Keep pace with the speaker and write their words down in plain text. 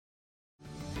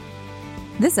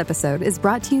This episode is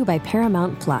brought to you by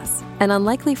Paramount Plus. An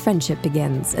unlikely friendship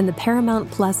begins in the Paramount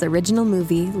Plus original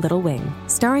movie Little Wing,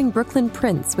 starring Brooklyn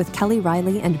Prince with Kelly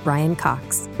Riley and Brian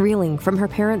Cox. Reeling from her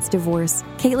parents' divorce,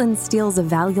 Caitlin steals a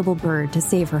valuable bird to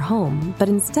save her home, but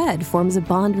instead forms a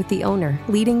bond with the owner,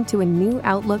 leading to a new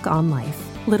outlook on life.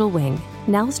 Little Wing,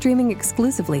 now streaming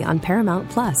exclusively on Paramount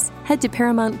Plus. Head to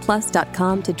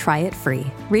ParamountPlus.com to try it free.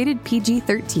 Rated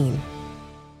PG-13.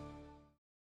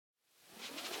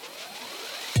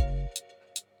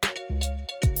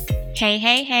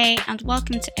 Hey, and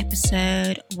welcome to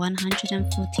episode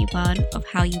 141 of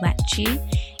How You At You.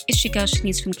 It's your girl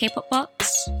Shanice from K-Pop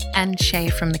Box. And Shay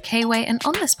from the K-Way, and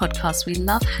on this podcast we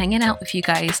love hanging out with you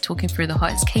guys, talking through the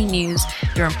hottest K-news,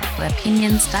 your unpopular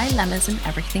opinions, dilemmas, and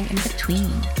everything in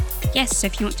between. Yes, so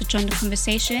if you want to join the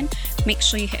conversation, make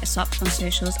sure you hit us up on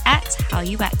socials at How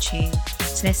You At You.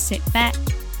 So let's sit back,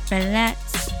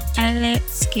 relax, and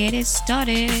let's get it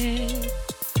started.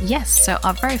 Yes, so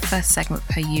our very first segment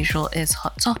per usual is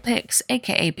Hot Topics,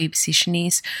 aka BBC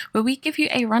Shanice, where we give you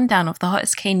a rundown of the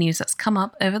hottest K-news that's come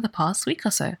up over the past week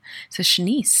or so. So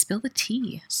Shanice, spill the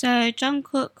tea. So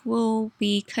Jungkook will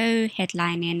be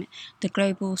co-headlining the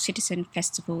Global Citizen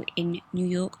Festival in New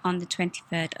York on the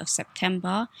 23rd of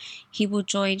September. He will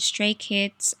join Stray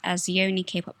Kids as the only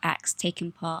K-pop acts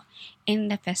taking part in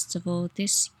the festival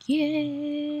this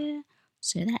year.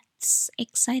 So that's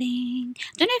exciting.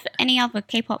 I don't know if any other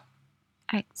K-pop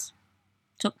acts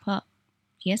took part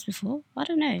years before. I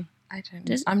don't know.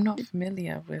 I'm not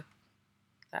familiar with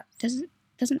that.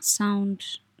 Doesn't sound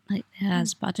like it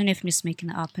has, but I don't know if I'm just making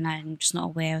it up and I'm just not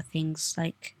aware of things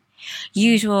like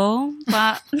usual.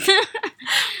 But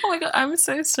Oh my god, I'm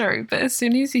so sorry. But as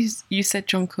soon as you said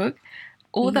Jungkook,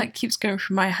 all that keeps going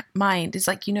through my mind is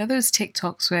like, you know those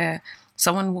TikToks where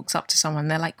someone walks up to someone,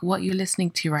 they're like, what are you listening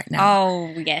to right now?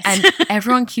 Oh, yes. And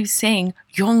everyone keeps saying,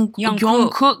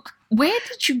 Yungkook. Where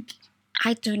did you...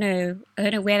 I don't know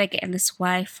where they're getting this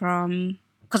Y from.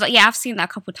 Because, I've seen that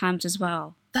a couple of times as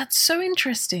well. That's so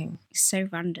interesting. It's so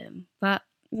random. But,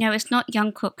 no, it's not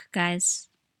Yungkook, guys.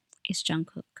 It's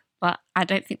Jungkook. But I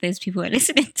don't think those people are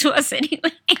listening to us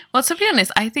anyway. Well, to be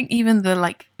honest, I think even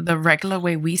the regular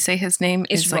way we say his name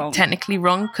is like technically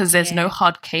wrong because there's no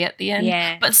hard K at the end.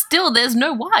 Yeah. But still, there's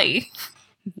no Y.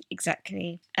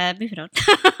 Exactly. Moving on.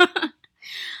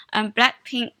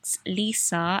 Blackpink's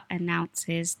Lisa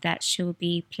announces that she'll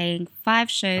be playing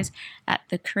 5 shows at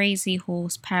the Crazy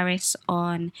Horse Paris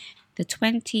on the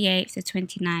 28th, the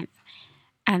 29th,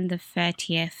 and the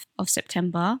 30th of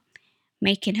September,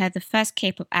 making her the first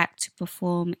K-pop act to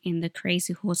perform in the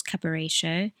Crazy Horse Cabaret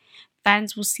show.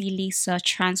 Fans will see Lisa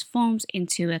transformed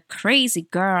into a crazy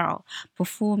girl,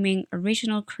 performing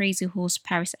original Crazy Horse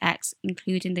Paris acts,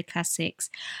 including the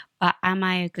classics But Am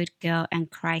I a Good Girl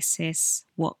and Crisis,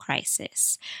 What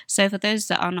Crisis? So for those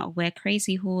that are not aware,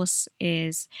 Crazy Horse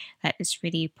is like this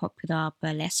really popular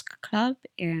burlesque club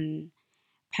in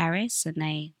Paris, and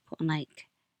they put on like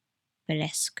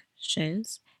burlesque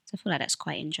shows. So I feel like that's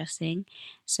quite interesting.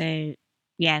 So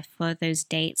yeah, for those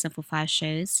dates and for 5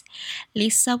 shows,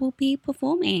 Lisa will be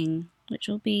performing, which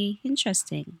will be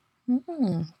interesting.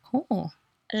 Cool.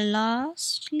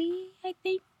 Lastly, I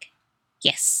think.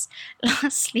 Yes.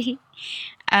 Lastly,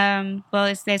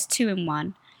 there's 2 in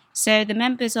 1. So the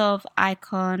members of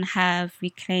iKON have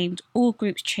reclaimed all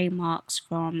groups' trademarks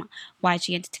from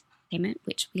YG Entertainment,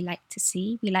 which we like to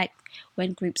see. We like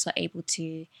when groups are able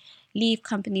to leave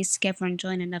companies together and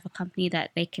join another company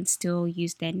that they can still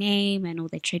use their name and all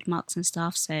their trademarks and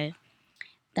stuff. So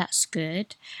that's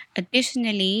good.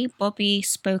 Additionally, Bobby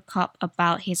spoke up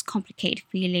about his complicated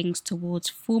feelings towards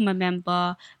former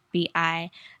member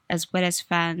BI, as well as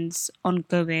fans'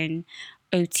 ongoing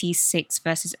OT6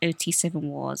 versus OT7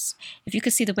 wars. If you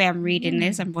could see the way I'm reading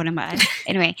this, I'm running my eyes.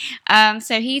 Anyway,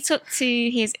 so he took to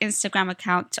his Instagram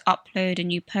account to upload a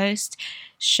new post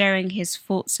sharing his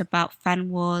thoughts about fan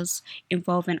wars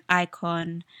involving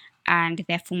iKON and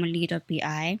their former leader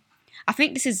BI. I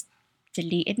think this is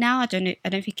deleted now. I don't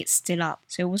think it's still up,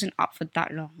 so it wasn't up for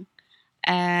that long.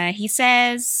 He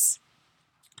says,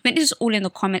 I think this is all in the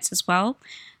comments as well.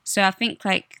 So I think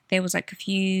like there was like a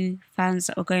few fans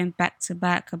that were going back to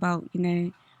back about,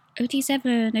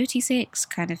 OT7, OT6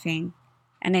 kind of thing.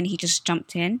 And then he just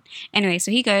jumped in. Anyway, so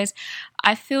he goes,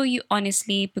 I feel you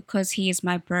honestly because he is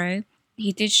my bro.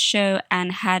 He did show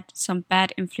and had some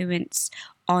bad influence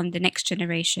on the next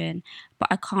generation, but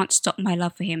I can't stop my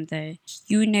love for him though.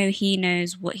 He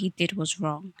knows what he did was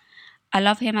wrong. I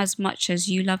love him as much as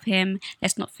you love him.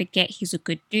 Let's not forget he's a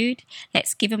good dude.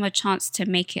 Let's give him a chance to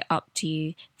make it up to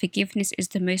you. Forgiveness is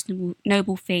the most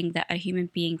noble thing that a human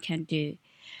being can do.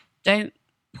 Don't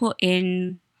put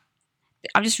in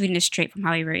I'm just reading it straight from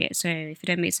how he wrote it, so if it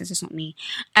don't make sense, it's not me.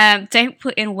 Don't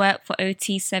put in work for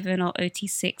OT7 or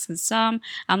OT6 and some.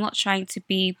 I'm not trying to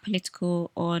be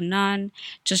political or none,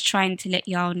 just trying to let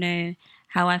y'all know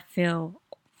how I feel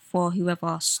for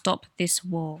whoever stopped this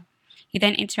war. He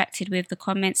then interacted with the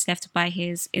comments left by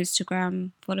his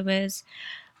Instagram followers,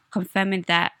 confirming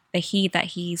that the he that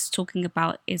he's talking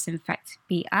about is in fact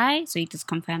BI, so he just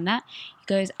confirmed that. He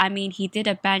goes, I mean, he did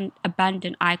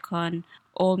abandon Icon,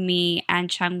 All Me, and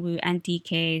Changwoo, and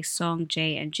DK, Song,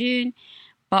 Jae, and June,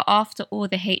 but after all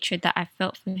the hatred that I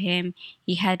felt for him,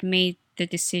 he had made the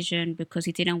decision because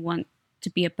he didn't want to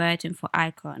be a burden for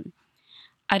Icon.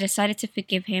 I decided to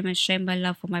forgive him and show my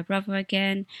love for my brother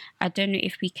again. I don't know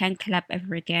if we can collab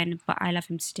ever again, but I love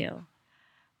him still.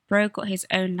 Bro got his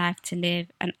own life to live,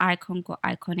 and Icon got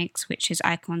Iconics, which is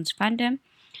Icon's fandom,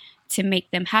 to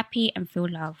make them happy and feel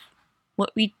love.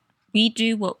 What we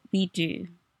do what we do.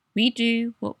 We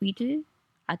do what we do.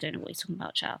 I don't know what he's talking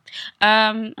about, child.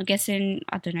 I'm guessing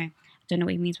I don't know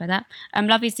what he means by that.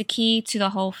 Love is the key to the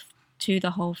whole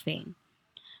thing.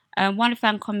 One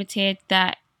fan commented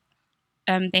that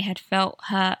they had felt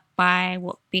hurt by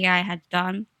what BI had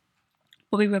done.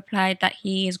 Bobby replied that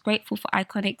he is grateful for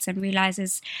Iconics and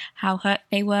realizes how hurt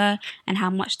they were and how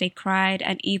much they cried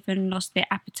and even lost their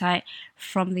appetite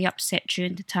from the upset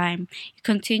during the time. He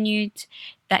continued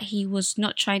that he was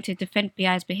not trying to defend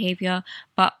BI's behavior,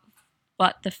 but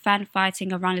the fan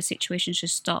fighting around the situation should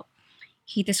stop.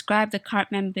 He described the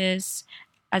current members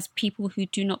as people who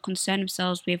do not concern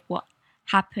themselves with what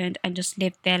happened and just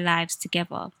live their lives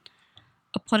together.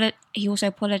 He also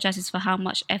apologizes for how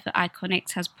much effort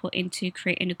Iconics has put into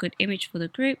creating a good image for the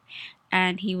group,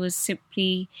 and he was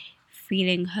simply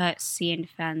feeling hurt seeing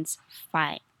fans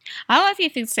fight. I don't have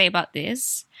anything to say about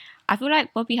this. I feel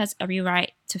like Bobby has every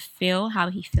right to feel how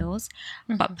he feels,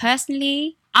 but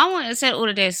personally, I want to say all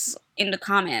of this in the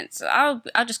comments. I'll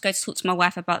just go to talk to my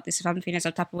wife about this if I'm feeling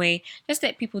some type of way. Just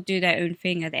let people do their own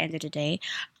thing at the end of the day.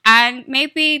 And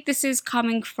maybe this is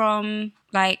coming from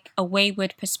like a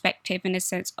wayward perspective in the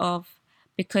sense of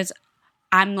because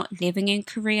I'm not living in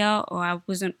Korea or I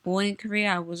wasn't born in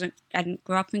Korea. I didn't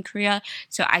grow up in Korea.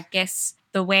 So I guess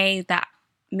the way that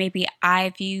maybe I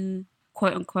view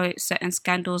quote unquote certain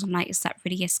scandals, I'm like, is that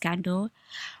really a scandal?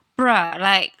 Bruh,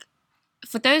 like,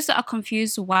 for those that are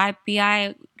confused why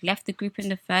BI left the group in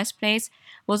the first place,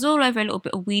 was all over a little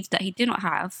bit of weed that he did not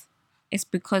have. It's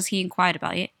because he inquired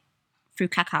about it through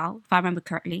Kakao, if I remember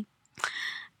correctly.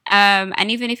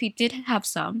 And even if he did have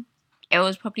some, it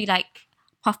was probably like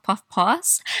puff, puff,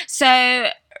 pass. So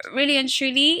really and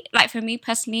truly, like for me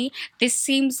personally, this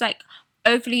seems like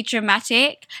overly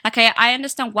dramatic. Like I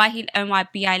understand why why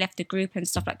BI left the group and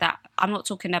stuff like that. I'm not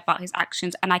talking about his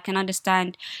actions, and I can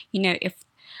understand, if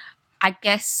I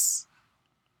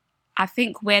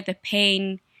think where the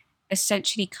pain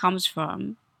essentially comes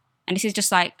from, and this is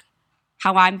just like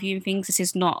how I'm viewing things, this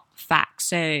is not fact.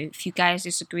 So if you guys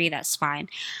disagree, that's fine.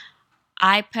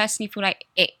 I personally feel like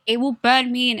it will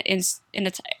burn me it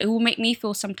will make me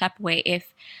feel some type of way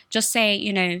if, just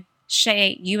say,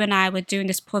 Shay, you and I were doing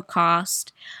this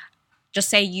podcast, just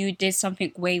say you did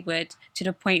something wayward to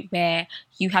the point where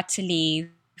you had to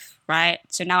leave, right?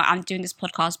 So now I'm doing this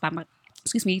podcast by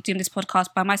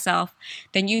myself,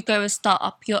 then you go and start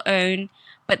up your own,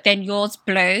 but then yours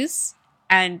blows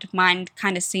and mine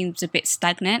kind of seems a bit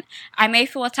stagnant. I may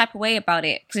feel a type of way about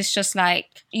it because it's just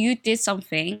like you did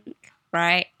something,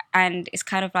 right? And it's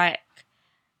kind of like,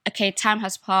 okay, time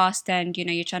has passed and,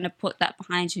 you're trying to put that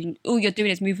behind you. And all you're doing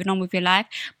is moving on with your life.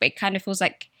 But it kind of feels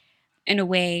like, in a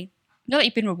way, not that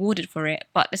you've been rewarded for it,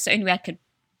 but that's the only way I could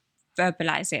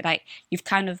verbalize it. Like, you've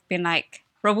kind of been, like,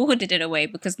 rewarded in a way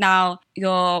because now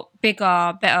you're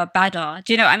bigger, better, badder.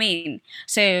 Do you know what I mean?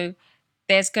 So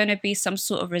there's going to be some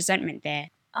sort of resentment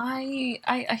there. I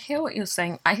hear what you're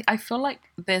saying. I feel like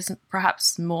there's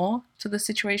perhaps more to the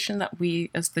situation that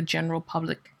we as the general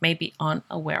public maybe aren't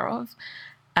aware of.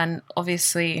 And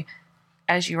obviously,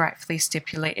 as you rightfully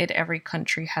stipulated, every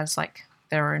country has like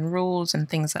their own rules and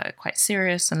things that are quite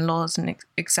serious and laws and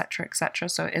etc. etc.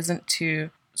 So it isn't to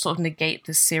sort of negate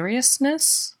the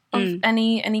seriousness of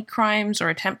any crimes or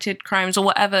attempted crimes or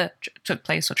whatever took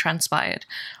place or transpired.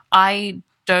 I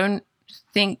don't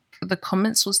think the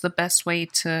comments was the best way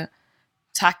to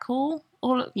tackle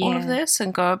all of this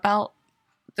and go about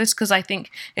this, because I think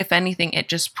if anything it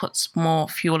just puts more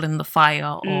fuel in the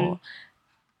fire or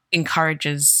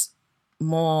encourages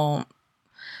more,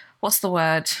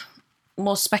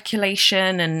 more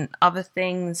speculation and other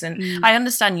things. And I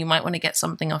understand you might want to get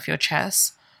something off your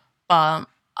chest, but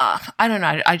I don't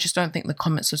know, I just don't think the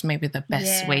comments was maybe the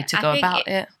best way to go about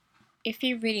it. if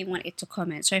you really wanted to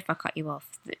comment, sorry if I cut you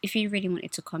off. If you really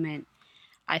wanted to comment,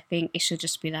 I think it should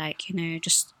just be like,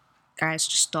 just guys,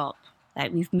 just stop.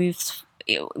 Like we've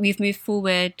moved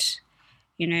forward.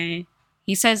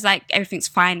 He says like everything's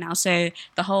fine now. So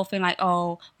the whole thing like,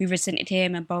 oh, we resented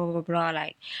him and blah blah blah blah.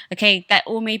 Like, okay, that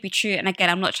all may be true. And again,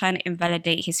 I'm not trying to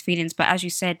invalidate his feelings, but as you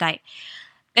said, like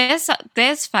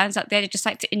there's fans out there that just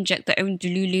like to inject their own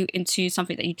delulu into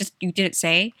something that you didn't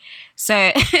say.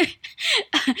 So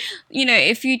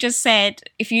if you just said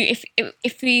if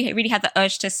he really had the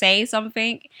urge to say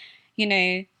something,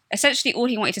 essentially all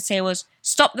he wanted to say was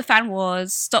stop the fan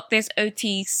wars, stop this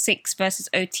OT6 versus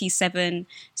OT7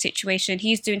 situation.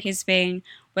 He's doing his thing,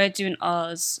 we're doing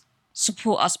ours,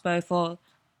 support us both, or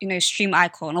stream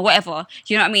icon or whatever.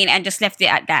 You know what I mean? And just left it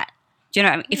at that. Do you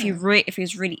know what I mean? If he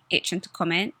was really itching to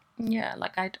comment. Yeah,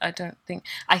 like I don't think...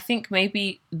 I think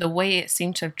maybe the way it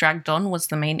seemed to have dragged on was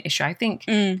the main issue. I think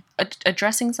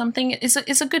addressing something is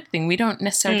a good thing. We don't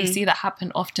necessarily see that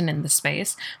happen often in the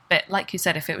space. But like you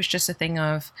said, if it was just a thing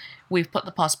of we've put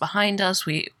the past behind us,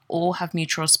 we all have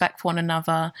mutual respect for one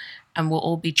another, and we'll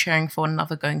all be cheering for one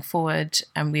another going forward,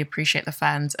 and we appreciate the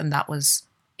fans, and that was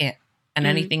it. And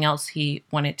anything else he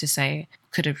wanted to say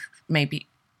could have maybe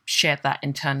shared that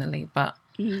internally, but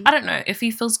I don't know if he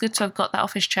feels good to have got that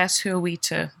off his chest. Who are we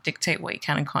to dictate what he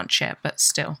can and can't share? But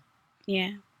still,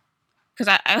 yeah, because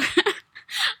I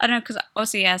I don't know, because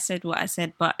obviously I said what I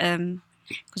said, but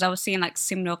because I was seeing like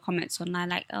similar comments online,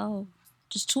 like, oh,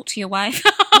 just talk to your wife,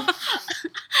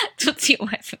 talk to your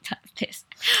wife about this.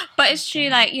 But it's true,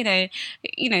 like he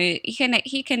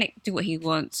can do what he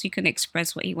wants, he can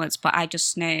express what he wants, but I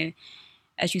just know,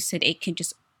 as you said, it can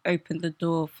just open the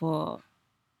door for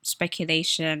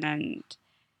speculation and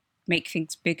make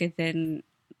things bigger than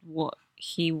what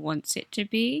he wants it to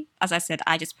be. As I said,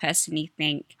 I just personally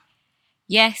think,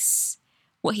 yes,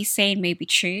 what he's saying may be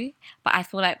true, but I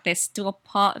feel like there's still a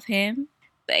part of him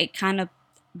that it kind of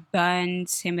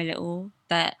burns him a little,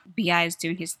 that BI is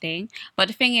doing his thing. But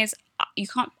the thing is,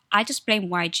 I just blame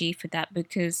YG for that,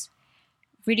 because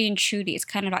really and truly, it's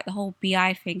kind of like the whole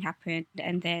BI thing happened,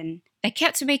 and then they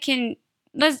kept making...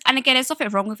 And again, there's nothing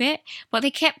wrong with it, but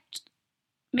they kept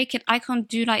making iKON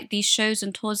do like these shows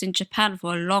and tours in Japan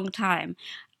for a long time,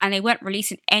 and they weren't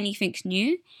releasing anything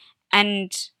new.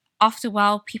 And after a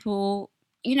while, people,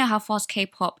 how fast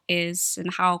K-pop is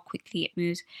and how quickly it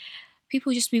moves,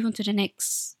 people just move on to the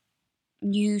next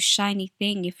new shiny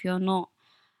thing if you're not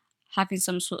having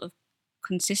some sort of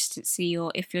consistency,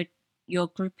 or if your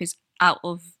group is out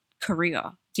of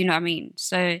Korea. Do you know what I mean?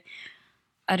 So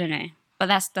I don't know. But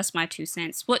that's my 2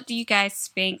 cents. What do you guys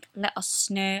think? Let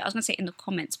us know. I was going to say in the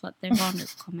comments, but there are no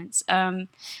comments. But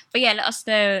yeah, let us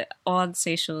know on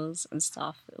socials and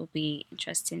stuff. It will be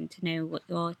interesting to know what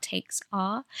your takes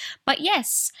are. But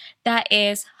yes, that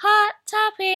is Hot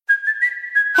Topic.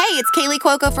 Hey, it's Kaylee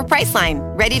Cuoco for Priceline.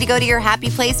 Ready to go to your happy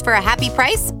place for a happy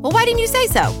price? Well, why didn't you say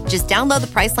so? Just download the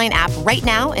Priceline app right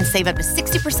now and save up to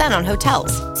 60% on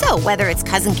hotels. So whether it's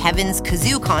Cousin Kevin's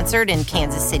Kazoo Concert in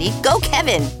Kansas City, go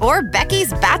Kevin, or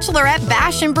Becky's Bachelorette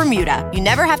Bash in Bermuda, you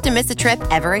never have to miss a trip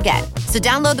ever again. So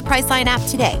download the Priceline app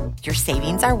today. Your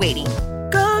savings are waiting.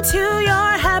 Go to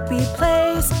your happy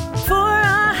place for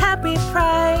a happy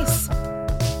price.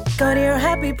 Go to your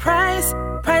happy price,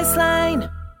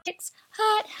 Priceline.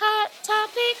 Hot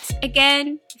topics.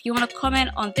 Again, if you want to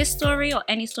comment on this story or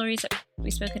any stories that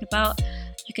we've spoken about,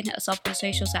 you can hit us up on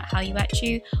socials at How You At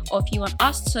You, or if you want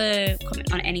us to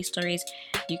comment on any stories,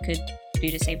 you could do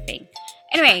the same thing.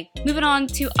 Anyway, moving on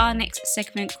to our next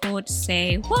segment called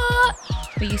Say What,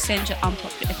 where you send your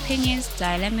unpopular opinions,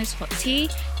 dilemmas, hot tea. You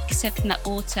can send that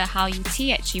all to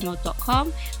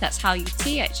howut@gmail.com. That's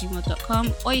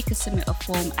howut@gmail.com, or you can submit a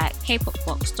form at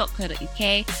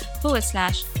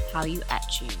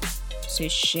kpopbox.co.uk/howuatyu. So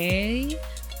Shay,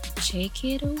 take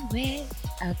it away.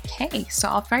 Okay, so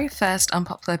our very first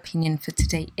unpopular opinion for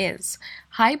today is: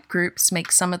 hype groups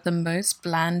make some of the most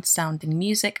bland sounding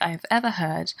music I have ever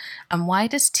heard, and why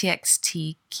does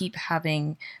TXT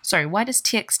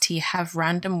have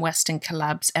random Western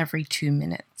collabs every 2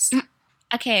 minutes?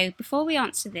 Okay, before we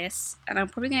answer this, and I'm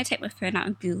probably going to take my phone out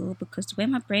and Google, because the way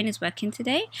my brain is working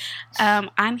today,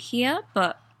 I'm here,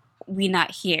 but we're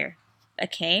not here,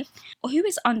 okay? Well, who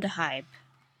is under hype?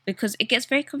 Because it gets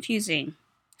very confusing.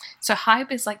 So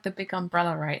hype is like the big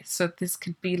umbrella, right? So this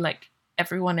could be like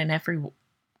everyone and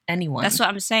anyone. That's what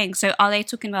I'm saying. So are they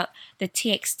talking about the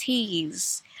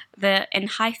TXTs, the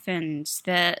Enhypens,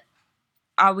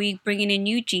 are we bringing in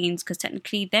new jeans because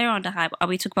technically they're under hype? Are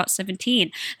we talking about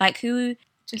 17? Like who?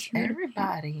 Just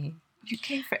everybody. You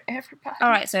came for everybody. All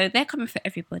right, so they're coming for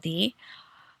everybody.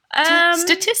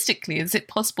 Statistically, is it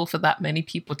possible for that many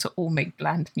people to all make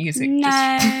bland music?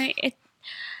 No,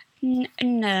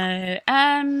 no.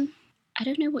 I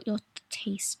don't know what your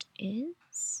taste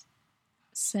is.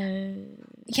 So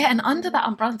yeah, and under that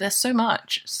umbrella, there's so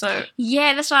much. So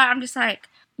yeah, that's why I'm just like,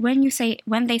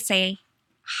 when they say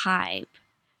hype,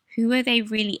 who are they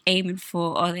really aiming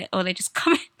for? Or they just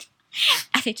coming?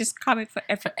 Are they just coming for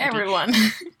everybody? everyone.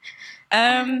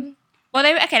 Well,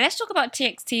 let's talk about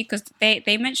TXT because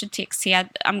they mentioned TXT.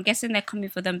 I'm guessing they're coming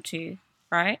for them too,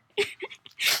 right?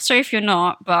 Sorry if you're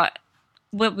not, but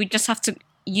we just have to.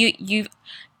 You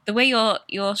the way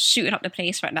you're shooting up the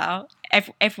place right now.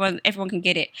 Everyone can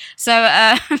get it. So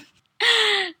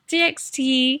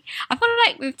TXT. I feel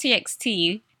like with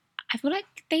TXT, I feel like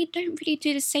they don't really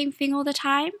do the same thing all the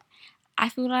time. I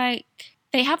feel like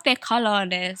they have their color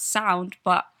and their sound,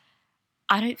 but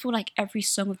I don't feel like every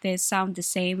song of theirs sound the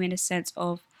same in a sense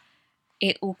of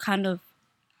it all kind of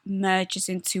merges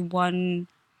into one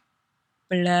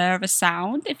blur of a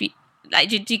sound. If you like,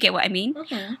 do you get what I mean?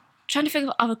 Mm-hmm. Trying to think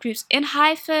of other groups. In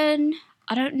Hyphen,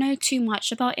 I don't know too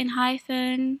much about In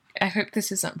Hyphen. I hope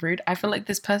this isn't rude. I feel like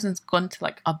this person's gone to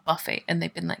like a buffet and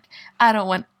they've been like, I don't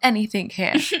want anything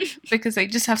here because they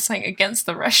just have something against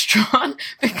the restaurant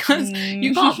because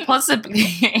you can't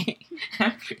possibly.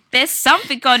 There's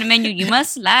something on the menu you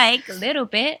must like a little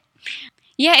bit.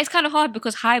 Yeah, it's kind of hard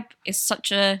because hype is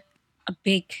such a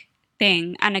big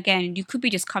thing. And again, you could be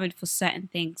just coming for certain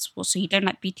things. Well, so you don't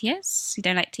like BTS? You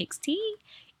don't like TXT?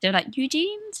 You don't like New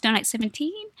Jeans? You don't like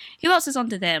 17? Who else is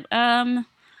under them?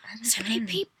 So many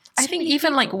people. I think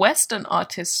even like Western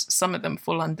artists, some of them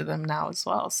fall under them now as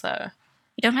well. So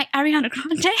you don't like Ariana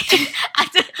Grande?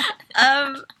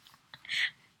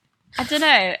 I don't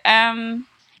know.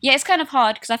 Yeah, it's kind of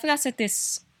hard because I think I said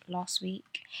this last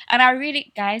week, and I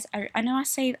really, guys, I know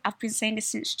I've been saying this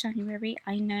since January.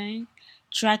 I know,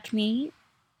 drag me.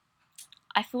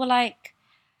 I feel like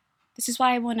this is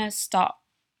why I want to start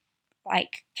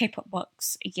like K-pop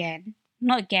box again,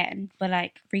 not again, but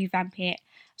like revamp it,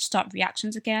 start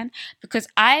reactions again, because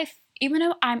even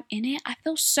though I'm in it, I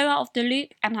feel so out of the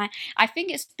loop, and I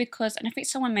think it's because, and I think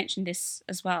someone mentioned this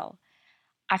as well,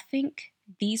 I think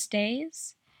these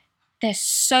days there's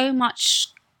so much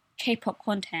K-pop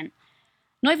content,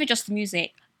 not even just the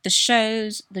music, the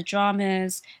shows, the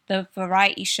dramas, the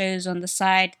variety shows on the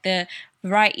side, the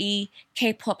variety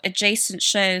K-pop adjacent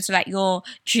shows like your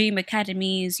Dream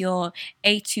Academies, your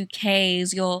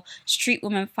A2Ks, your Street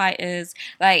Woman Fighters.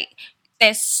 Like,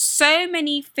 there's so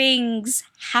many things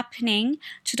happening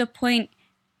to the point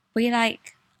where you're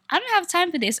like, I don't have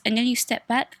time for this. And then you step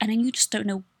back and then you just don't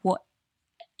know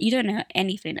you don't know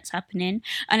anything that's happening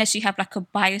unless you have like a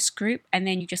bias group and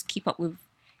then you just keep up with,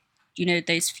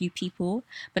 those few people.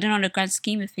 But then on the grand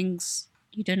scheme of things,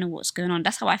 you don't know what's going on.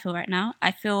 That's how I feel right now.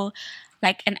 I feel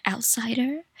like an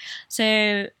outsider.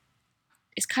 So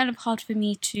it's kind of hard for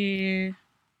me to...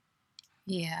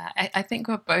 Yeah, I think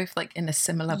we're both like in a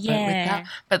similar boat with that.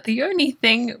 But the only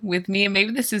thing with me, and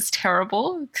maybe this is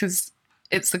terrible because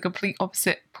it's the complete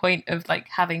opposite point of like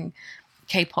having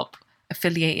K-pop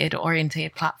affiliated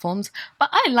orientated platforms, but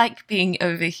I like being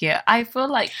over here. I feel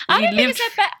like I don't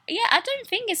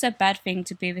think it's a bad thing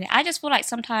to be over here. I just feel like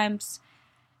sometimes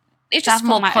it's just have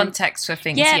more context for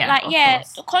things.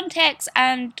 Context,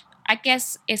 and I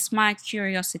guess it's my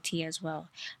curiosity as well.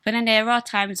 But then there are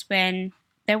times when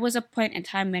there was a point in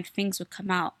time when things would come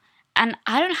out and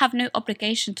I don't have no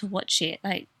obligation to watch it.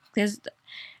 Like,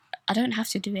 I don't have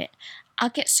to do it. I'll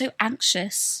get so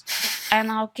anxious and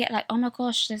I'll get like, oh my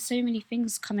gosh, there's so many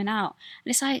things coming out.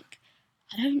 And it's like,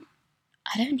 I don't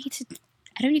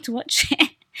need to watch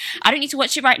it. I don't need to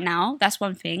watch it right now. That's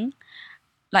one thing.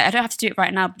 Like, I don't have to do it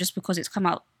right now just because it's come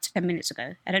out 10 minutes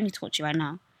ago. I don't need to watch it right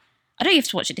now. I don't have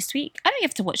to watch it this week. I don't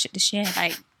have to watch it this year.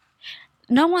 Like,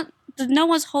 no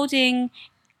one's holding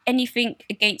anything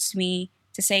against me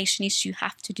to say, Shanice, you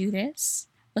have to do this.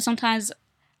 But sometimes,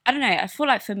 I don't know, I feel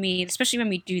like for me, especially when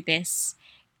we do this,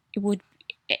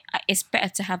 it's better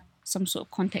to have some sort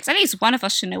of context. At least one of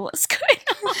us should know what's going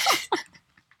on.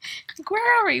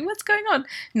 Where are we? What's going on?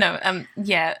 No,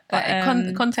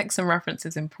 context and reference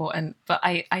is important. But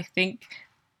I think,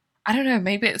 I don't know,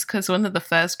 maybe it's because one of the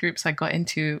first groups I got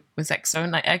into was EXO,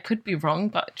 and I could be wrong,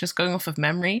 but just going off of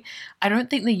memory, I don't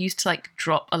think they used to like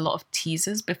drop a lot of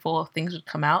teasers before things would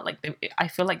come out. Like, I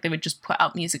feel like they would just put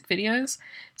out music videos.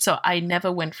 So I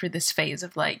never went through this phase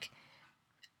of like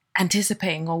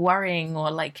anticipating or worrying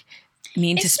or like I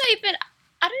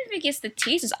don't think it's the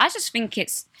teasers. I just think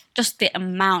it's just the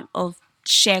amount of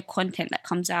shared content that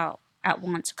comes out at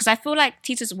once. Because I feel like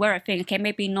teasers were a thing. Okay,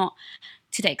 maybe not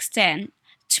to the extent.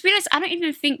 To be honest, I don't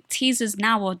even think teasers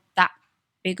now are that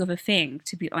big of a thing,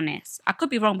 to be honest. I could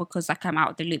be wrong because like I'm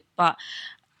out of the loop, but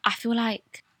I feel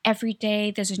like every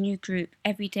day there's a new group,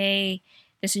 every day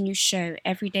there's a new show,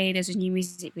 every day there's a new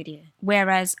music video.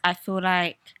 Whereas I feel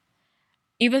like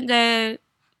even though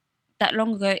that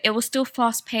long ago it was still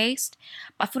fast paced,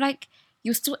 but I feel like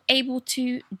you're still able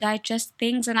to digest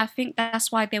things, and I think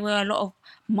that's why there were a lot of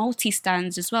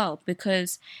multi-stands as well,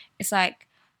 because it's like,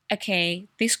 okay,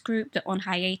 this group, they're on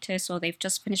hiatus or they've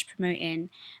just finished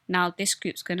promoting, now this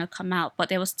group's gonna come out, but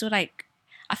there was still like,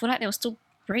 I feel like there was still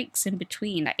breaks in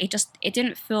between. Like it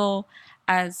didn't feel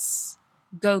as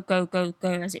go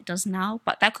as it does now,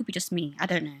 but that could be just me, I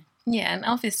don't know. Yeah, and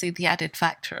obviously the added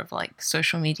factor of like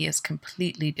social media is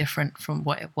completely different from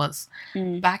what it was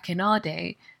back in our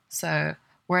day. So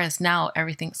whereas now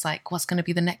everything's like, what's going to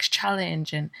be the next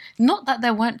challenge? And not that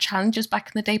there weren't challenges back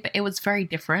in the day, but it was very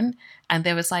different. And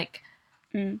there was like,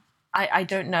 I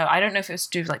don't know. I don't know if it was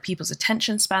to do with like people's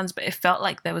attention spans, but it felt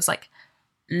like there was like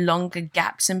longer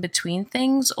gaps in between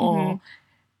things, or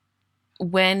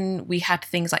when we had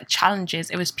things like challenges,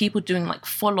 it was people doing like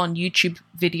full-on YouTube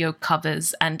video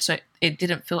covers, and so it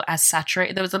didn't feel as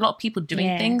saturated. There was a lot of people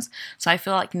doing things, so I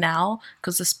feel like now,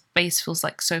 because the space feels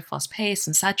like so fast-paced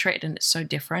and saturated and it's so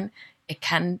different, it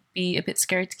can be a bit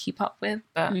scary to keep up with.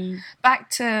 But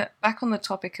back on the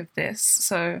topic of this,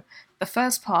 so the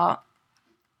first part,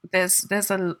 there's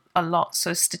a lot.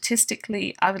 So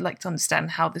statistically, I would like to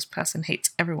understand how this person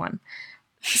hates everyone.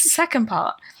 Second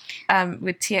part,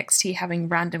 with TXT having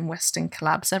random Western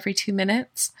collabs every 2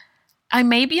 minutes, I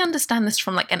maybe understand this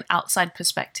from like an outside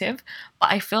perspective,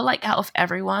 but I feel like out of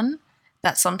everyone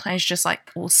that sometimes just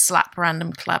like will slap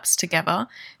random collabs together,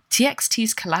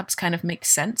 TXT's collabs kind of make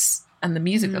sense, and the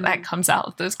music that comes out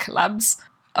of those collabs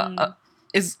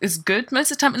is good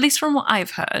most of the time, at least from what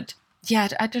I've heard. Yeah,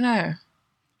 I don't know.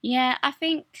 Yeah, I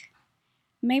think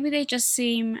maybe they just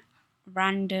seem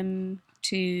random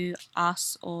to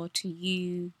us or to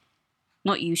you,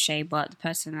 not you, Shay, but the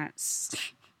person that's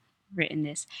written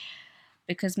this,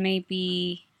 because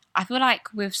maybe I feel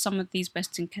like with some of these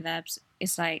Western collabs,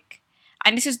 it's like,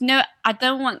 and this is I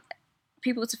don't want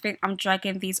people to think I'm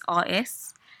dragging these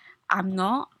artists. I'm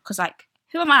not, because like,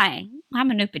 who am I? I'm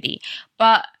a nobody.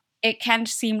 But it can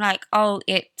seem like, oh,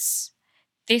 it's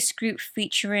this group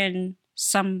featuring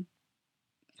some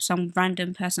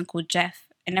random person called Jeff,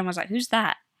 and everyone's like, who's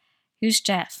that? Who's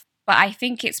Jeff? But I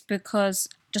think it's because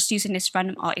just using this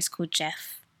random artist called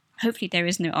Jeff. Hopefully there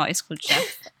is no artist called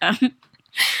Jeff.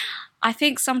 I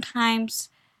think sometimes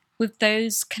with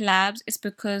those collabs, it's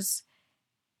because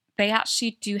they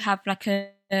actually do have like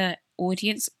a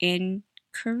audience in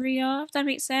Korea, if that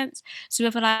makes sense. So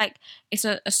whether like it's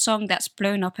a song that's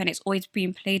blown up and it's always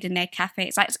being played in their cafe,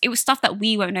 it's like it was stuff that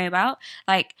we won't know about.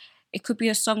 Like it could be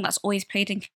a song that's always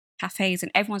played in cafes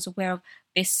and everyone's aware of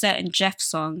this certain Jeff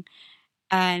song,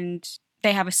 and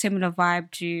they have a similar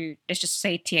vibe to, let's just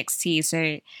say, TXT,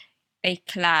 so they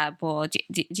collab, or do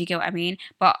you get what I mean?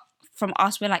 But from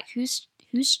us, we're like, who's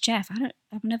Jeff?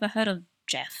 I've never heard of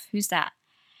Jeff. Who's that?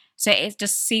 So it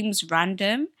just seems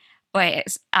random, but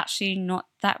it's actually not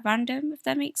that random, if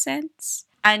that makes sense.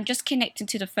 And just connecting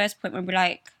to the first point when we're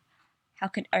like, how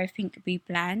can everything be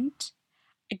bland?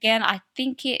 Again, I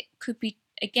think it could be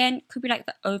like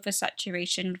the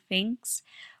oversaturation of things,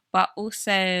 but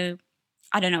also,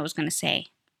 I don't know what I was going to say,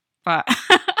 but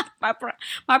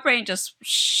my brain just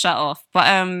shut off. But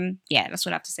yeah, that's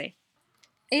what I have to say.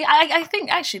 Yeah, I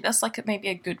think actually that's like maybe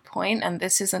a good point, and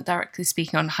this isn't directly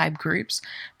speaking on hype groups,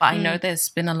 but I know there's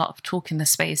been a lot of talk in the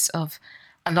space of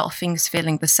a lot of things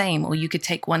feeling the same, or you could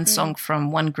take one song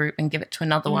from one group and give it to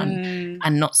another one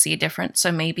and not see a difference.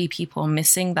 So maybe people are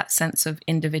missing that sense of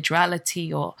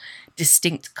individuality or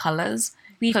distinct colors.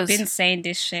 We've been saying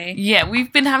this, Shay. Yeah,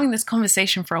 we've been having this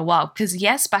conversation for a while, because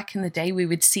yes, back in the day we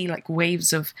would see like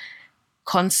waves of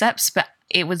concepts, but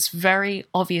it was very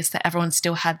obvious that everyone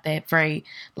still had their very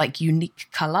like unique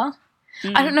color.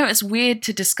 I don't know, it's weird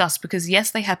to discuss, because yes,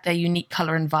 they had their unique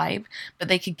color and vibe, but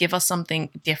they could give us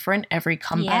something different every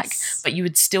comeback, but you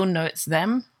would still know it's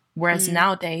them. Whereas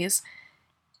nowadays,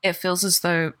 it feels as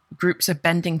though groups are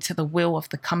bending to the will of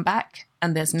the comeback,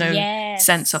 and there's no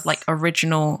sense of like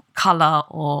original color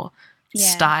or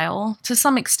style to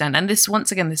some extent. And this,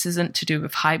 once again, this isn't to do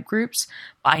with hype groups,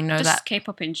 but I know just that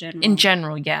K-pop in general. In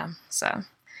general, yeah. So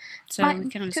we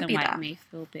can understand why it may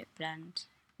feel a bit bland.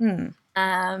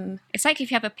 It's like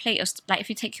if you have a plate of, like if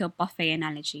you take your buffet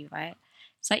analogy, right?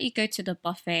 It's like you go to the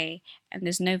buffet and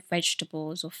there's no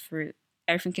vegetables or fruit.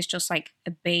 Everything is just like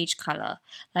a beige color.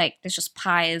 Like there's just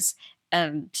pies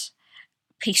and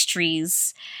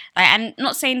pastries. Like, and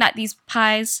not saying that these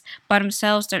pies by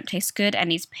themselves don't taste good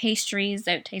and these pastries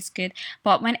don't taste good,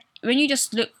 but when you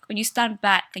just look, when you stand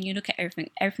back and you look at everything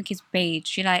is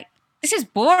beige. You're like, this is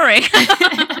boring.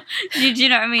 Do you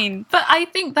know what I mean? But I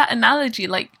think that analogy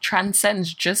like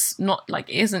transcends just not like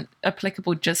isn't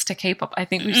applicable just to K-pop. I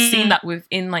think we've seen that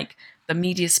within like the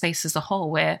media space as a whole,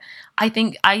 where I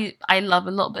think I love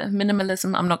a little bit of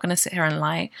minimalism. I'm not going to sit here and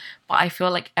lie, but I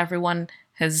feel like everyone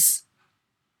has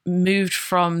moved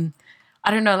from,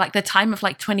 I don't know, like the time of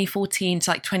like 2014 to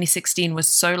like 2016 was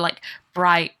so like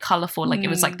bright, colorful. Like it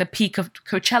was like the peak of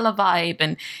Coachella vibe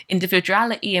and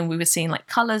individuality, and we were seeing like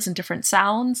colors and different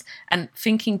sounds. And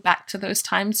thinking back to those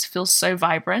times feels so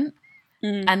vibrant.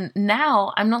 And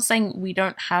now I'm not saying we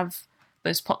don't have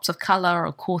those pops of color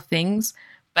or cool things,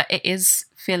 but it is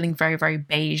feeling very, very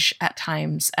beige at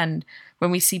times. And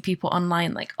when we see people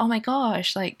online, like, oh my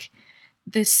gosh, like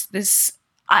this.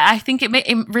 I think it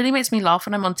really makes me laugh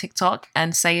when I'm on TikTok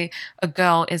and say a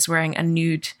girl is wearing a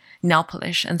nude nail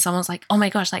polish and someone's like, oh my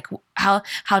gosh, like how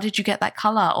did you get that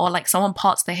color? Or like someone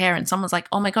parts their hair and someone's like,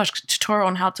 oh my gosh, tutorial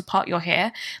on how to part your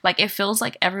hair. Like it feels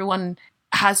like everyone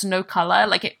has no color.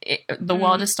 Like the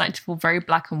world is starting to feel very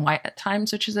black and white at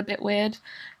times, which is a bit weird.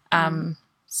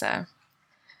 So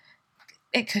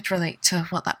it could relate to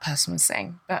what that person was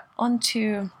saying. But on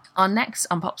to our next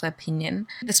unpopular opinion.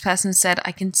 This person said,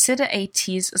 I consider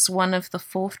ATEEZ as one of the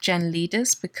 4th gen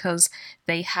leaders because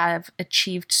they have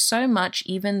achieved so much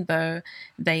even though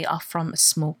they are from a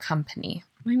small company.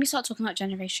 When we start talking about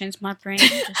generations, my brain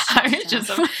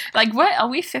just like, what, are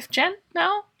we 5th gen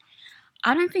now?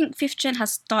 I don't think 5th gen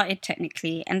has started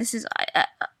technically, and this is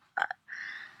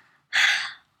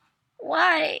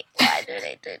why do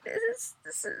they do this?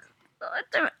 This is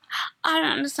I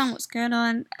don't understand what's going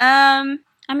on.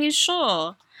 I mean,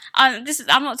 sure. I'm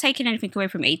not taking anything away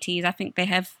from ATEEZ. I think they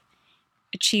have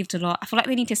achieved a lot. I feel like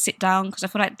they need to sit down because I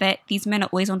feel like these men are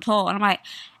always on tour. And I'm like,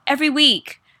 every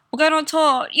week, we're going on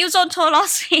tour. You was on tour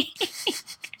last week.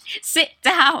 Sit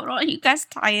down. Aren't you guys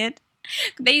tired?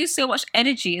 They use so much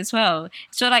energy as well.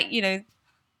 So like, you know,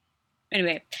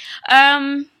 anyway.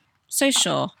 So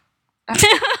sure.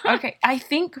 Okay, I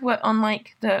think we're on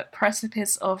like the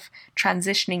precipice of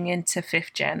transitioning into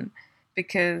 5th gen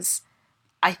because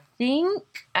I think,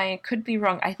 I could be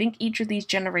wrong, I think each of these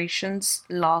generations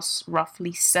lasts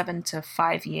roughly 7 to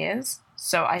 5 years.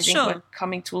 So I think we're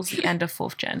coming towards the end of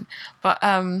 4th gen. But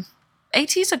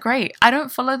ATEEZ are great. I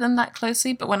don't follow them that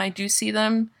closely, but when I do see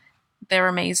them, they're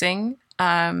amazing.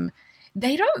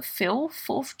 They don't feel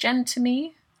 4th gen to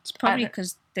me. It's probably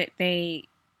because they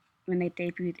when they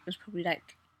debuted, it was probably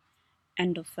like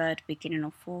end of 3rd, beginning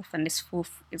of 4th, and this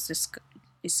 4th is just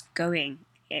going.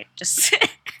 It just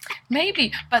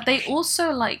maybe, but they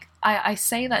also like I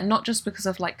say that not just because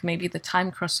of like maybe the time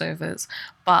crossovers,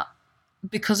 but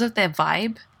because of their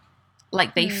vibe.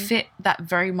 Like they fit that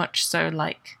very much. So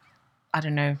like I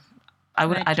don't know.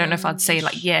 I don't know if I'd say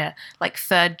like like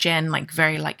 3rd gen, like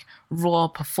very like raw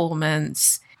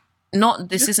performance. Not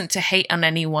this isn't to hate on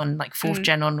anyone like 4th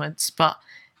gen onwards, but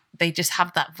they just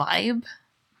have that vibe.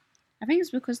 I think it's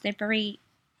because they're very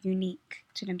unique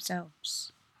to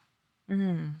themselves.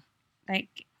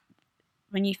 Like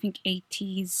when you think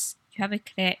ATEEZ, you have a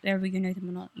clear, whether you know them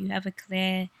or not, you have a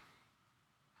clear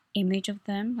image of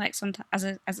them. Like sometimes,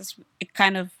 it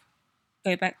kind of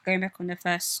going back on the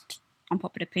first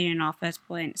unpopular opinion, our first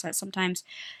point. It's like sometimes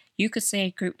you could say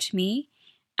a group to me,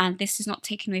 and this is not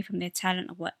taken away from their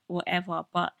talent or whatever,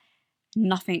 but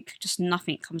nothing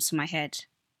comes to my head.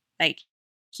 Like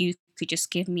you could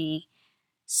just give me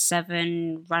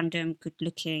 7 random,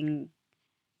 good-looking,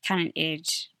 talented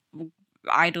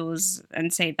idols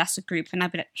and say that's a group, and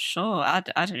I'd be like, sure, I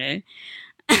don't know.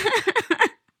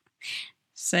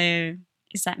 So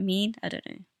is that mean? I don't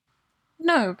know.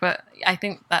 No, but I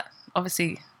think that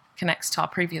obviously connects to our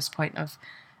previous point of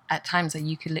at times that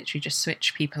you could literally just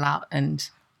switch people out and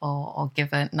or give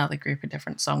another group a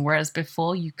different song, whereas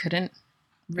before you couldn't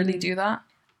really do that.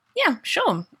 Yeah,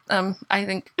 sure. I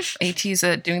think ATEEZ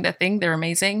are doing their thing. They're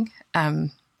amazing.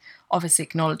 Obviously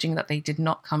acknowledging that they did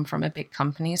not come from a big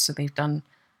company, so they've done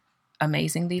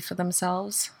amazingly for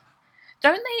themselves.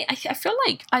 Don't they? I feel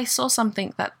like I saw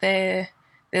something that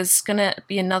there's going to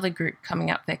be another group coming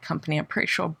out their company. I'm pretty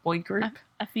sure a boy group.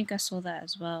 I think I saw that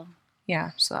as well.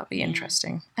 Yeah, so that'll be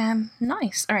interesting.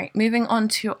 Nice. All right, moving on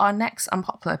to our next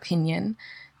unpopular opinion.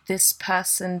 This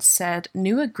person said,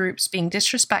 newer groups being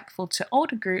disrespectful to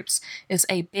older groups is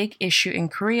a big issue in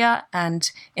Korea, and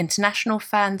international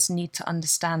fans need to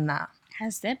understand that.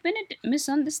 Has there been a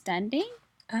misunderstanding?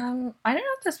 I don't know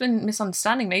if there's been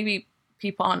misunderstanding. Maybe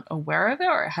people aren't aware of it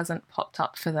or it hasn't popped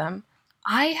up for them.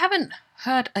 I haven't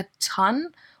heard a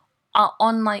ton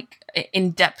on like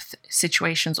in-depth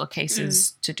situations or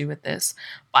cases to do with this,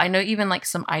 but I know even like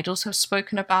some idols have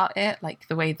spoken about it, like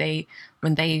the way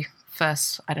when they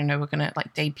first, I don't know, were gonna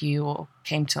like debut or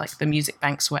came to like the music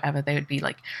banks or whatever, they would be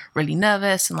like really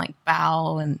nervous and like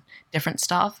bow and different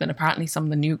stuff, and apparently some of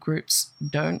the new groups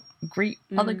don't greet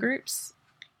other groups.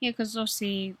 Yeah, because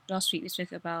obviously last week we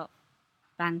spoke about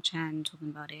Bang Chan talking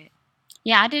about it.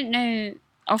 Yeah, I didn't know.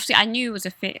 Obviously, I knew it was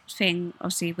a thing.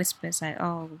 Obviously, whispers like,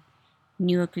 oh,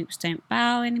 newer groups don't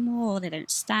bow anymore, or they don't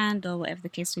stand, or whatever the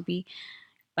case may be.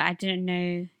 But I didn't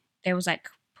know there was like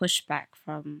pushback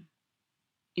from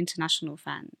international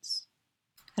fans.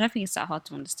 I don't think it's that hard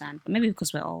to understand, but maybe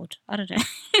because we're old. I don't know.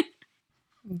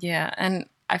 Yeah, and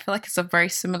I feel like it's a very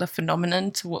similar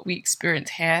phenomenon to what we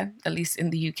experience here, at least in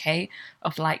the UK,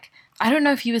 of like, I don't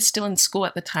know if you were still in school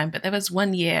at the time, but there was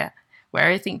one year where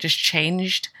everything just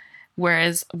changed.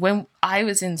 Whereas when I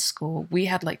was in school, we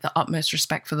had like the utmost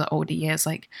respect for the older years.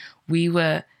 Like we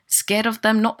were scared of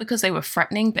them, not because they were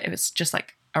threatening, but it was just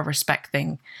like a respect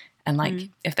thing. And like,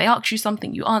 if they ask you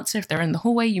something, you answer. If they're in the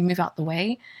hallway, you move out the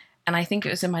way. And I think it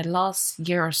was in my last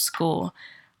year of school,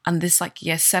 and this like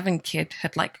year 7 kid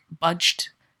had like budged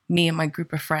me and my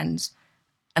group of friends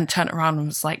and turned around and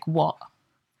was like, what?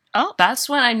 Oh. That's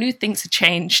when I knew things had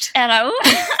changed. Hello.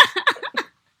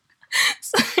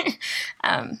 So,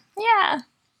 yeah,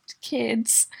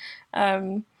 kids.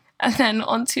 And then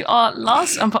on to our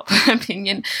last unpopular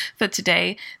opinion for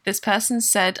today. This person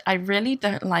said, I really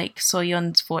don't like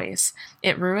Soyeon's voice.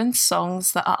 It ruins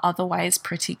songs that are otherwise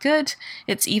pretty good.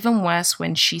 It's even worse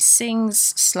when she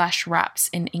sings/raps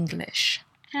in English.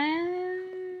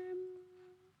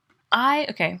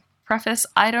 Preface,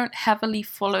 I don't heavily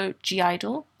follow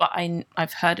G-Idol, but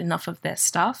I've heard enough of their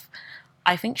stuff.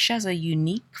 I think she has a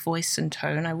unique voice and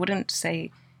tone. I wouldn't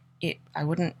say it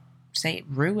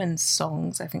ruins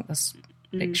songs. I think that's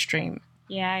extreme.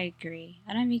 Yeah, I agree.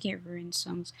 I don't think it ruins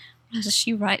songs.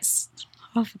 She writes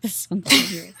half of the songs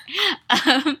anyway.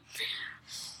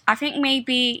 I think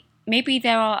maybe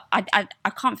there are, I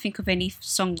can't think of any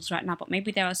songs right now, but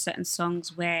maybe there are certain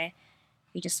songs where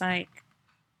you're just like,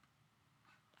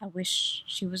 I wish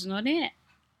she wasn't on it.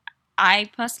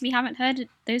 I personally haven't heard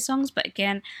those songs, but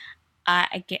again,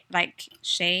 I get like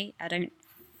Shay, I don't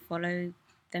follow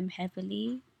them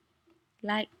heavily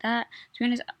like that. To be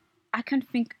honest, I can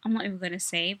think, I'm not even going to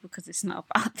say because it's not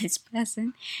about this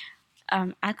person.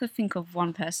 I could think of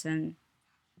one person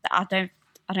that I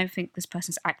don't think this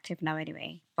person's active now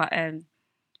anyway, but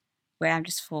where I'm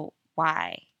just thought,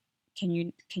 why can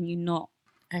you not?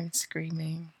 I'm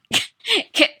screaming.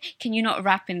 Can you not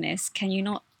rap in this? Can you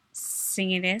not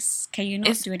sing in this? Can you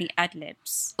not do any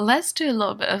ad-libs? Let's do a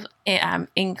little bit of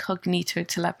incognito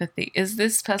telepathy. Is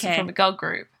this person from a girl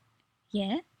group?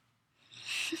 Yeah.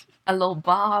 A little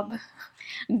Bob.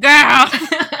 Girl!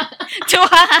 Too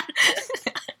hot!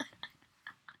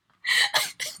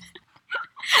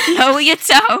 Lower your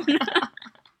tone.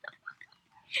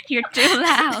 You're too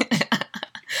loud.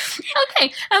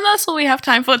 Okay, and that's all we have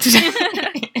time for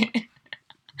today.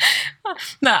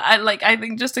 No, I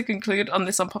think just to conclude on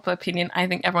this unpopular opinion, I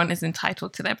think everyone is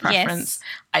entitled to their preference. Yes.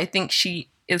 I think she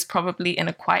is probably an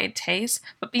acquired taste,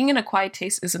 but being an acquired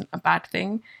taste isn't a bad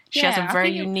thing. She has a very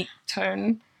unique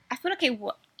tone. I feel like it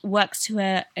works to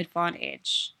her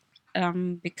advantage,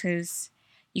 because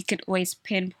you could always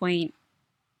pinpoint.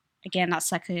 Again,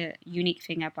 that's like a unique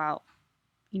thing about,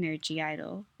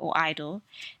 G-Idol or Idol,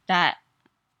 that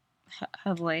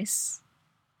her voice,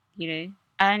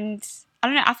 and I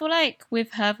don't know. I feel like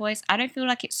with her voice, I don't feel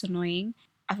like it's annoying.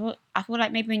 I feel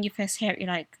like maybe when you first hear it, you're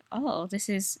like, oh, this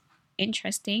is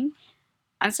interesting.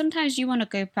 And sometimes you want to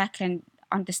go back and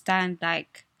understand,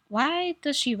 like, why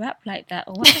does she rap like that?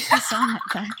 Or why does she sound like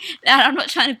that? And I'm not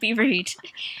trying to be rude.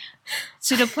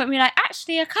 To the point where you're like,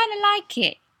 actually, I kind of like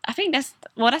it. I think that's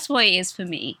what it is for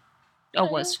me. Or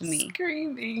was for me.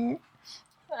 Screaming.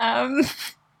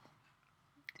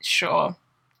 Sure.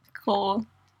 Cool.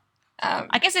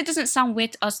 I guess it doesn't sound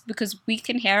weird to us because we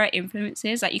can hear her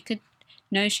influences. Like, you could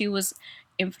know she was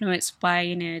influenced by,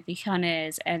 the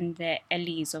Hyunes and the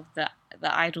Ellies of the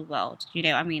idol world. You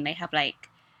know what I mean? They have, like,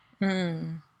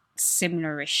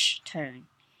 similar-ish tone.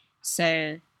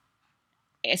 So,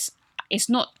 it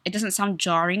doesn't sound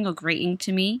jarring or grating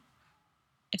to me,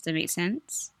 if that makes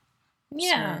sense.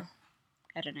 Yeah. So,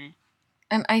 I don't know.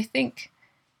 And I think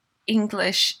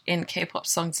English in K-pop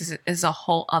songs is a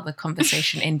whole other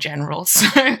conversation in general.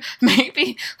 So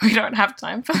maybe we don't have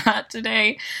time for that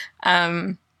today.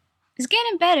 It's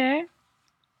getting better.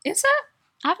 Is it?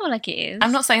 I feel like it is.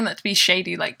 I'm not saying that to be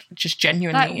shady, like just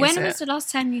genuinely. Like, when was the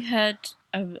last time you heard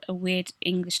a weird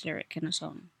English lyric in a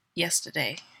song?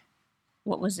 Yesterday.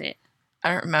 What was it?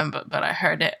 I don't remember, but I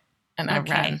heard it and I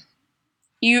ran.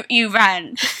 You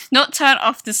ran. Not turn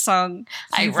off the song.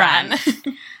 I ran.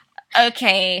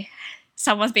 Okay.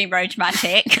 Someone's being very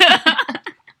dramatic.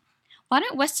 Why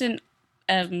don't Western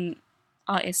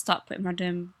artists start putting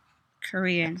random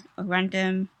Korean or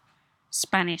random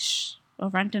Spanish or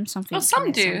random something? Well,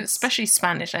 some do, songs? especially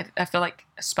Spanish. I feel like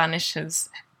Spanish has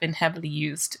been heavily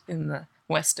used in the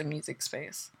Western music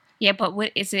space. Yeah, but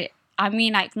what is it? I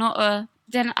mean, like, not a...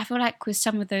 Then I feel like with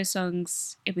some of those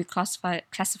songs, it'd be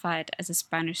classified as a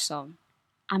Spanish song.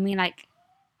 I mean, like,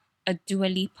 a Dua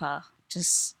Lipa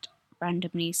just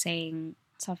randomly saying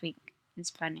something in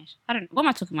Spanish. I don't know. What am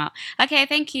I talking about? Okay,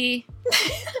 thank you.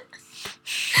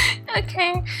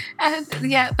 Okay, and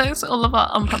yeah, those are all of our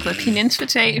unpopular opinions for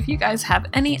today. If you guys have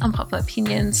any unpopular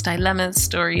opinions, dilemmas,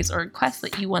 stories, or requests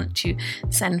that you want to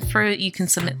send through, you can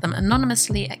submit them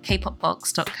anonymously at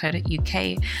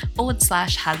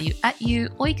kpopbox.co.uk/hallyu@you,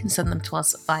 or you can send them to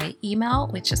us via email,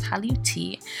 which is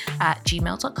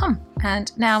hallut@gmail.com.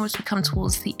 And now, as we come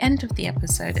towards the end of the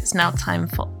episode, it's now time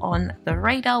for On the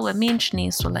Radar, where me and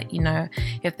Shanice will let you know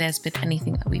if there's been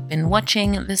anything that we've been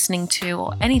watching, listening to,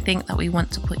 or anything that we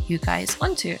want to put you guys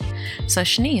onto. So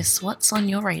Shanice, what's on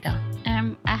your radar?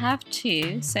 I have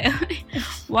two. So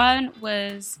one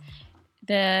was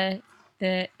the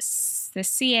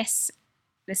CSAT,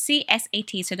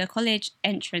 so the College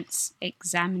Entrance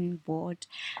Examen Board,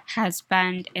 has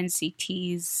banned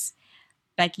NCT's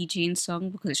Baggy Jeans song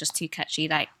because it's just too catchy.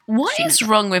 Like, what is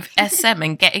wrong with SM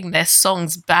and getting their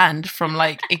songs banned from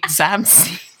like exam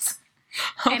season?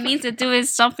 It means they're doing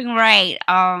something right.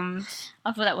 I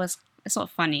thought it's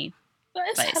not funny. That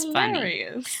is but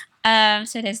hilarious. It's funny.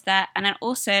 So there's that, and then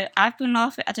also I've been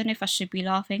laughing. I don't know if I should be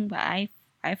laughing, but I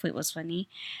thought it was funny.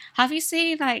 Have you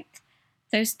seen like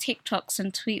those TikToks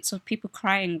and tweets of people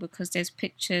crying because there's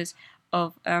pictures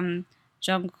of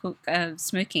Jungkook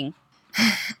smoking?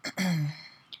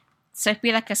 So it'd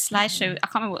be like a slideshow. I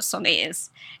can't remember what song it is,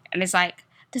 and it's like,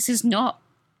 this is not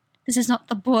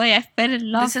the boy I fell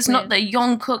in love with. This is not the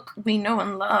Yungkook we know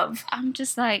and love. I'm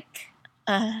just like,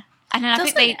 And then I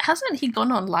think hasn't he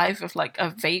gone on live with like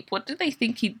a vape? What do they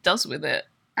think he does with it?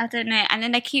 I don't know. And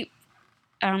then they keep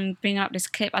bringing up this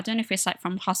clip. I don't know if it's like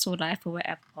from Hustle Life or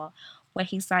whatever, where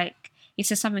he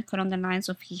says something along the lines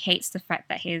of he hates the fact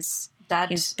that his dad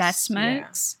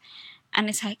smokes. Yeah. And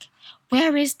it's like,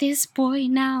 where is this boy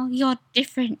now? You're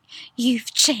different.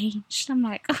 You've changed. I'm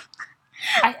like, go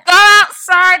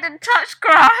outside and touch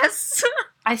grass.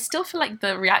 I still feel like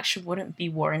the reaction wouldn't be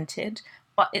warranted,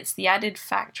 but it's the added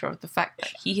factor of the fact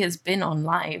that he has been on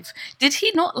live. Did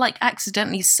he not like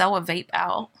accidentally sell a vape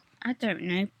out? I don't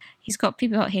know. He's got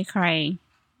people out here crying,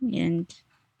 and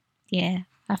yeah,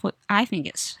 I think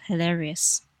it's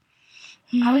hilarious.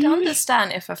 I would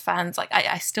understand if a fan's like,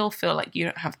 I still feel like you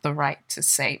don't have the right to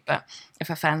say, but if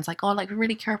a fan's like, oh, like, we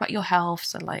really care about your health,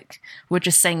 so like, we're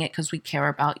just saying it because we care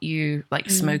about you, like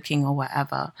smoking or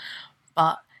whatever.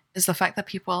 But it's the fact that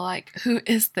people are like, who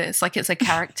is this? Like, it's a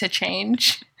character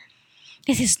change.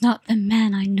 This is not the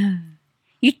man I know.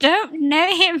 You don't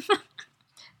know him.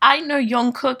 I know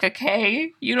Yungkook,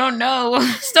 okay? You don't know.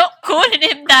 Stop calling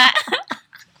him that.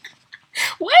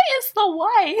 Where is the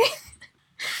why?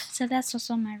 So that's what's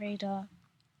on my radar.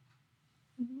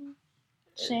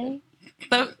 Shay?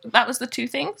 That was the two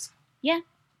things? Yeah.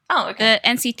 Oh, okay. The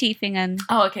NCT thing and...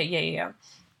 Oh, okay, yeah.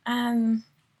 For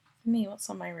me, what's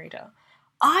on my radar?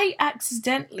 I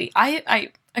accidentally... I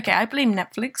blame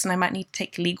Netflix and I might need to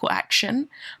take legal action,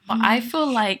 but I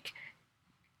feel like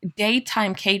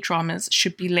daytime K-dramas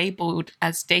should be labeled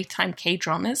as daytime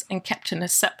K-dramas and kept in a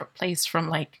separate place from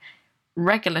like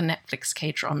regular Netflix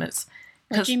K-dramas.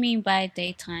 What do you mean by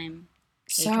daytime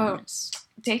K-dramas? So,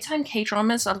 daytime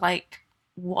K-dramas are like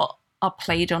what are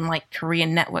played on like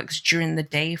Korean networks during the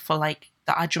day for like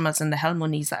the ajumas and the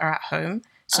halmonis that are at home.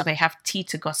 So they have tea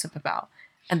to gossip about.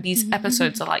 And these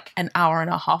episodes are like an hour and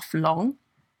a half long.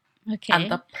 Okay. And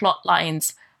the plot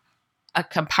lines are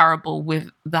comparable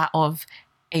with that of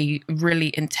a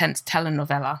really intense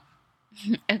telenovela.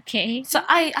 Okay. So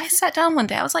I sat down one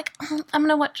day. I was like, I'm going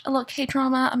to watch a little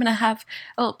K-drama. I'm going to have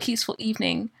a little peaceful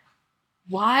evening.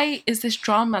 Why is this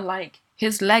drama like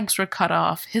his legs were cut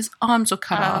off, his arms were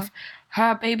cut off,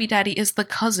 her baby daddy is the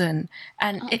cousin,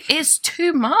 and it is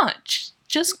too much.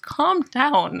 Just calm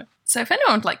down. So if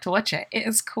anyone would like to watch it, it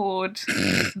is called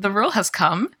The Real Has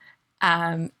Come.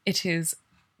 It is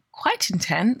quite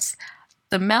intense.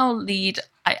 The male lead,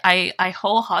 I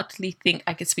wholeheartedly think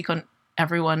I could speak on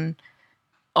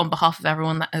behalf of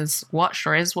everyone that has watched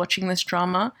or is watching this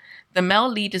drama. The male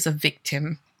lead is a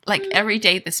victim. Like every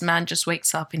day this man just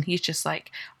wakes up and he's just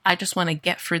like, I just want to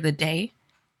get through the day.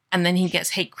 And then he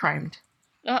gets hate crimed.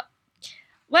 Well,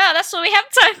 that's all we have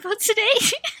time for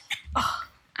today.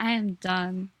 I am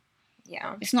done.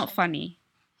 Yeah. It's not funny.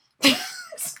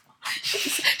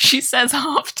 She says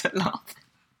half to laugh.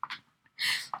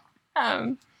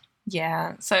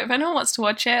 Yeah. So if anyone wants to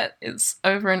watch it, it's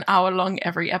over an hour long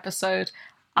every episode.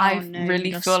 I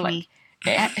really feel like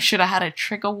it should have had a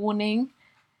trigger warning.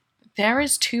 There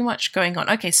is too much going on.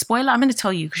 Okay, spoiler, I'm going to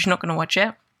tell you because you're not going to watch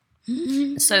it.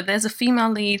 So there's a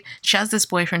female lead. She has this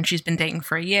boyfriend she's been dating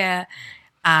for a year.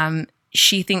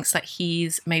 She thinks that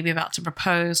he's maybe about to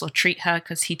propose or treat her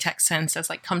because he texts her and says,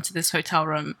 like, come to this hotel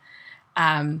room.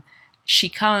 She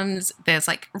comes, there's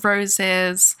like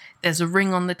roses, there's a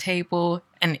ring on the table,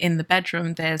 and in the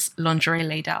bedroom there's lingerie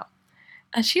laid out.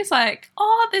 And she's like,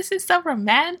 oh, this is so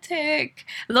romantic,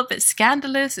 a little bit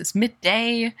scandalous, it's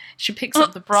midday. She picks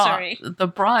up the bra. Sorry. The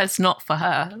bra is not for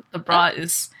her. The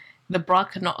bra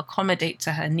cannot accommodate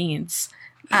to her needs.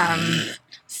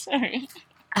 Sorry.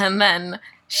 And then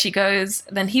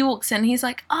then he walks in, he's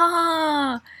like,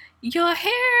 you're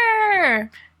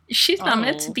here. She's not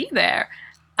meant to be there.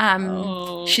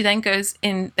 She then goes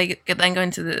in, they then go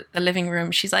into the living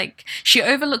room. She's like, she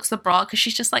overlooks the bra because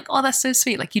she's just like, oh, that's so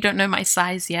sweet. Like, you don't know my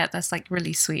size yet. That's like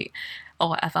really sweet or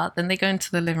whatever. Then they go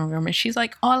into the living room and she's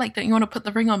like, oh, like, don't you want to put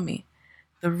the ring on me?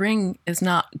 The ring is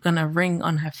not going to ring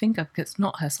on her finger because it's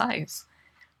not her size.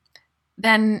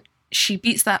 Then she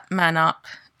beats that man up,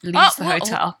 leaves the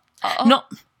hotel.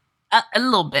 Not a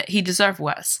little bit. He deserved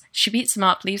worse. She beats him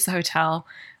up, leaves the hotel,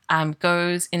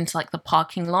 goes into like the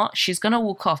parking lot. She's going to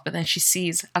walk off, but then she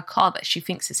sees a car that she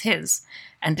thinks is his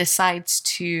and decides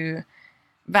to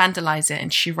vandalize it.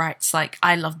 And she writes like,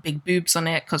 I love big boobs on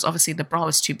it because obviously the bra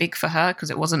was too big for her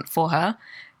because it wasn't for her.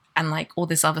 And like all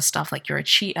this other stuff, like you're a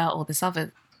cheater, all this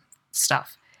other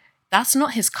stuff. That's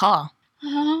not his car.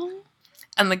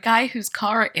 And the guy whose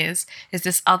car it is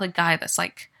this other guy that's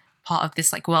like part of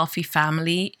this like wealthy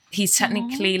family. He's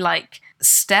technically like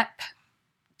step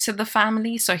to the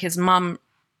family. So his mum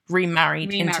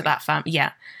remarried into that family.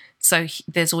 Yeah. So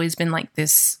there's always been like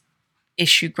this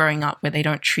issue growing up where they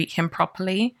don't treat him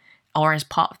properly, or as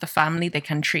part of the family, they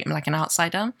can treat him like an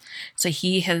outsider. So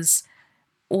he has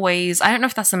always, I don't know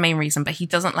if that's the main reason, but he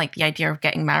doesn't like the idea of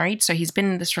getting married. So he's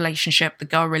been in this relationship. The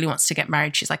girl really wants to get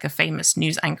married. She's like a famous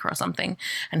news anchor or something.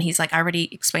 And he's like, I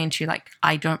already explained to you, like,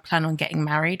 I don't plan on getting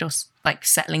married or like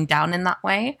settling down in that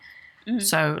way.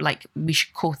 So like we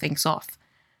should call things off.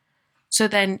 So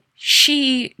then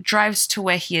she drives to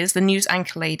where he is. The news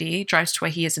anchor lady drives to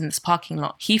where he is in this parking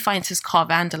lot. He finds his car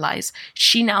vandalized.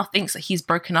 She now thinks that he's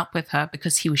broken up with her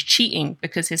because he was cheating,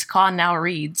 because his car now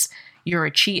reads, you're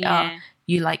a cheater. Yeah.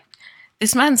 You like,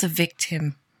 this man's a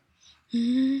victim.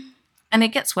 And it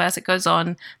gets worse, it goes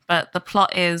on. But the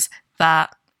plot is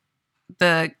that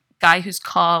the guy whose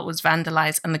car was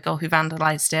vandalized and the girl who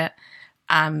vandalized it,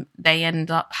 they end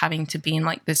up having to be in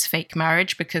like this fake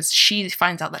marriage because she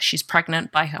finds out that she's pregnant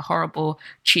by her horrible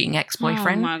cheating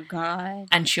ex-boyfriend. Oh my God.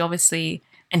 And she obviously,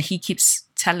 and he keeps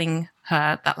telling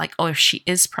her that like, oh, if she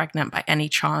is pregnant by any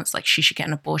chance, like she should get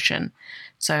an abortion.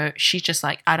 So she's just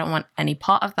like, I don't want any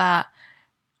part of that.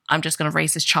 I'm just going to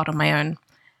raise this child on my own.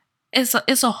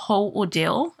 It's a whole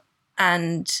ordeal.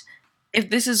 And if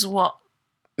this is what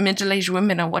middle-aged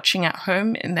women are watching at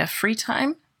home in their free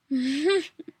time, you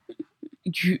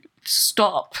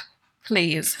stop,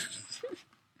 please.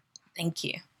 Thank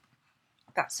you.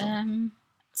 That's all.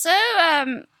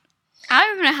 I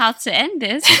don't know how to end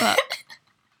this, but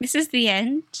this is the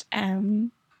end.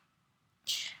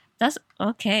 That's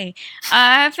okay.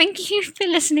 Thank you for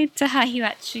listening to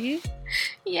Hahiwachu.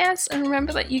 Yes, and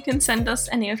remember that you can send us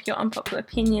any of your unpopular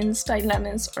opinions,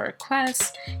 dilemmas, or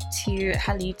requests to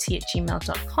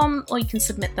hallut@gmail.com, or you can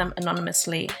submit them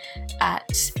anonymously at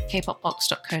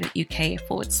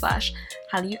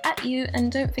kpopbox.co.uk/halluatyu,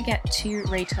 and don't forget to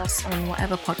rate us on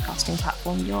whatever podcasting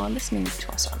platform you're listening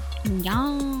to us on.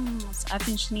 Yes, I've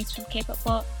been Shanice from K-Pop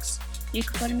Box. You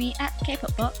can follow me at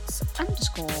kpopbox_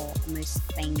 most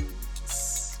things.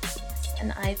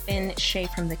 And I've been Shay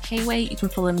from The K-Way. You can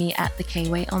follow me at The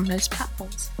K-Way on most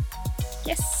platforms.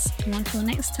 Yes, and until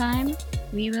next time,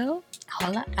 we will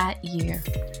holla at you.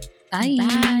 Bye.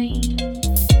 Bye.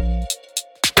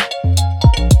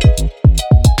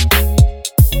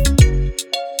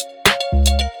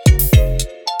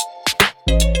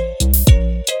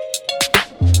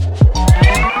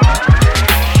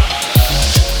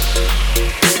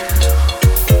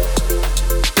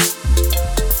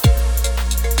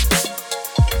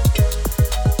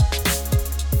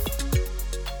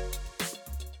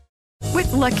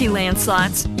 Lucky Land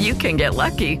Slots, you can get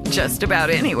lucky just about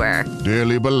anywhere.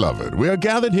 Dearly beloved, we are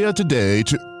gathered here today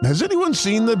to... Has anyone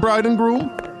seen the bride and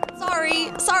groom?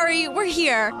 Sorry, we're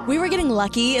here. We were getting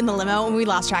lucky in the limo and we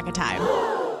lost track of time.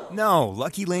 No,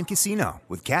 Lucky Land Casino,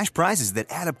 with cash prizes that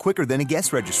add up quicker than a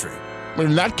guest registry.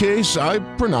 In that case, I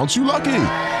pronounce you lucky.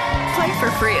 Play for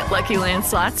free at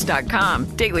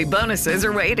LuckyLandSlots.com. Daily bonuses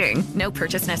are waiting. No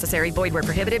purchase necessary. Void where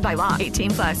prohibited by law.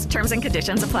 18+. Terms and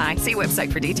conditions apply. See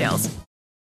website for details.